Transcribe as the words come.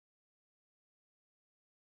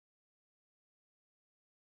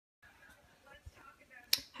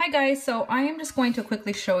Hi guys, so I am just going to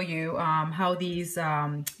quickly show you how these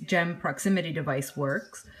gem proximity device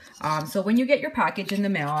works. So when you get your package in the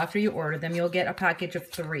mail, after you order them, you'll get a package of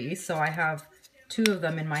 3. So I have 2 of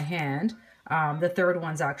them in my hand. The third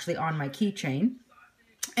one's actually on my keychain.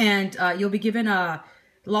 And you'll be given a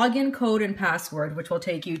login code and password, which will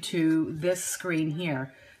take you to this screen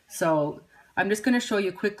here. So I'm just going to show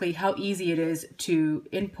you quickly how easy it is to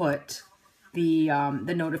input the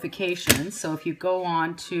notifications. So if you go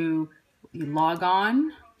on to, you log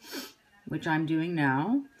on, which I'm doing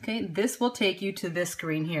now, okay, this will take you to this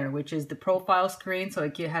screen here, which is the profile screen. So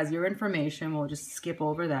it has your information. We'll just skip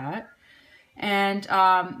over that. And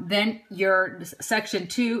then your section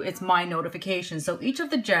 2, it's my notifications. So each of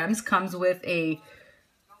the gems comes with a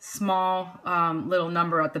small little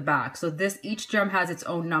number at the back. So each gem has its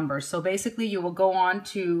own number. So basically you will go on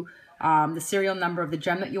to the serial number of the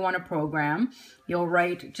gem that you want to program. You'll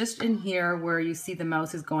write just in here where you see the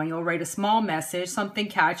mouse is going, you'll write a small message, something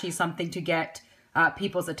catchy, something to get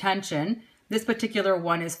people's attention. This particular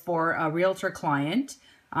one is for a realtor client,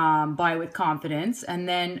 buy with confidence. And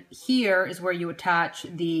then here is where you attach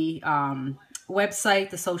the website,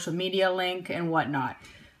 the social media link and whatnot.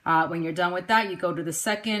 When you're done with that, you go to the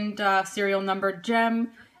second serial number gem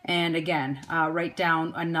and again, write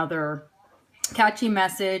down another catchy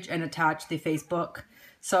message and attach the Facebook.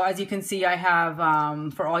 So as you can see, I have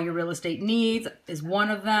for all your real estate needs is one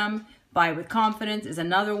of them. Buy with confidence is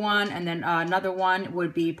another one. And then another one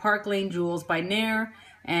would be Park Lane Jewels by Nair.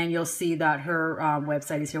 And you'll see that her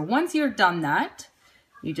website is here. Once you're done that,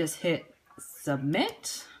 you just hit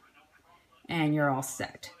submit and you're all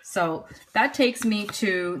set. So that takes me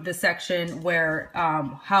to the section where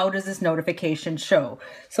how does this notification show?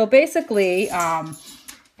 So basically,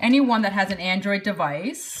 anyone that has an Android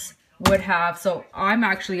device would have, so I'm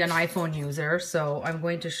actually an iPhone user, so I'm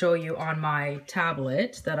going to show you on my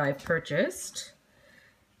tablet that I've purchased.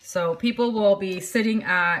 So people will be sitting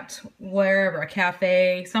at wherever, a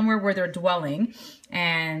cafe, somewhere where they're dwelling,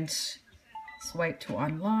 and swipe to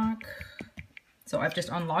unlock. So I've just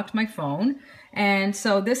unlocked my phone. And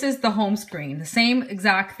so this is the home screen. The same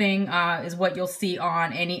exact thing is what you'll see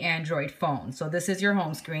on any Android phone. So this is your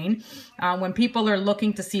home screen. When people are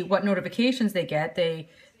looking to see what notifications they get, they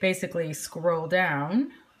basically scroll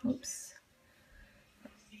down. Oops.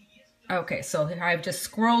 Okay, so I've just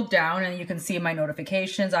scrolled down and you can see my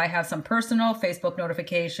notifications. I have some personal Facebook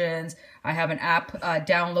notifications. I have an app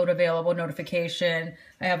download available notification.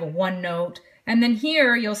 I have a OneNote. And then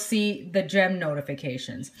here you'll see the gem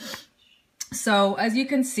notifications. So as you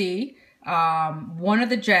can see, one of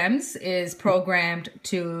the gems is programmed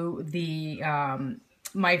to the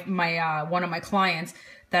one of my clients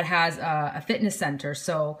that has a fitness center.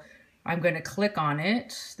 So I'm going to click on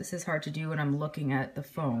it. This is hard to do when I'm looking at the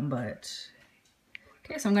phone, but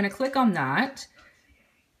okay. So I'm going to click on that,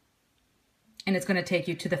 and it's going to take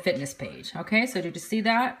you to the fitness page. Okay, so did you see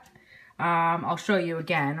that? I'll show you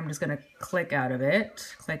again. I'm just going to click out of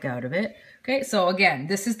it. Okay, so again,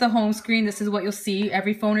 this is the home screen. This is what you'll see.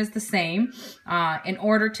 Every phone is the same. In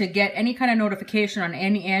order to get any kind of notification on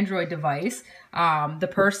any Android device,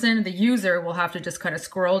 the user will have to just kind of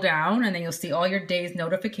scroll down and then you'll see all your day's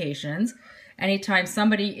notifications. Anytime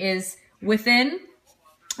somebody is within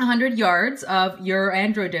 100 yards of your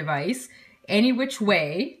Android device, any which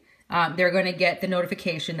way, they're going to get the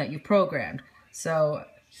notification that you programmed. So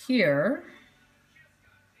here,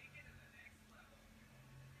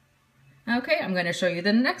 okay, I'm going to show you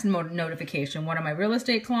the next notification. One of my real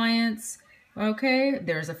estate clients, okay,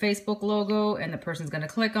 there's a Facebook logo and the person's going to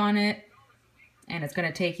click on it and it's going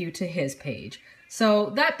to take you to his page.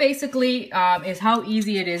 So that basically is how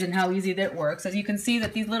easy it is and how easy that works. As you can see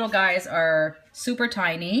that these little guys are super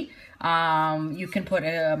tiny. You can put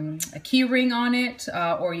a key ring on it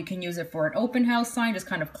or you can use it for an open house sign. Just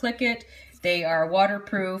kind of click it. They are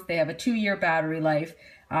waterproof. They have a 2-year battery life.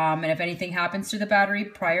 And if anything happens to the battery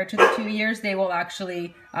prior to the 2 years, they will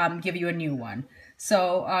actually give you a new one.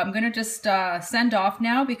 So I'm going to just send off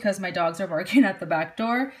now because my dogs are barking at the back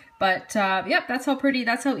door. But yep, that's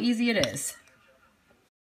how easy it is.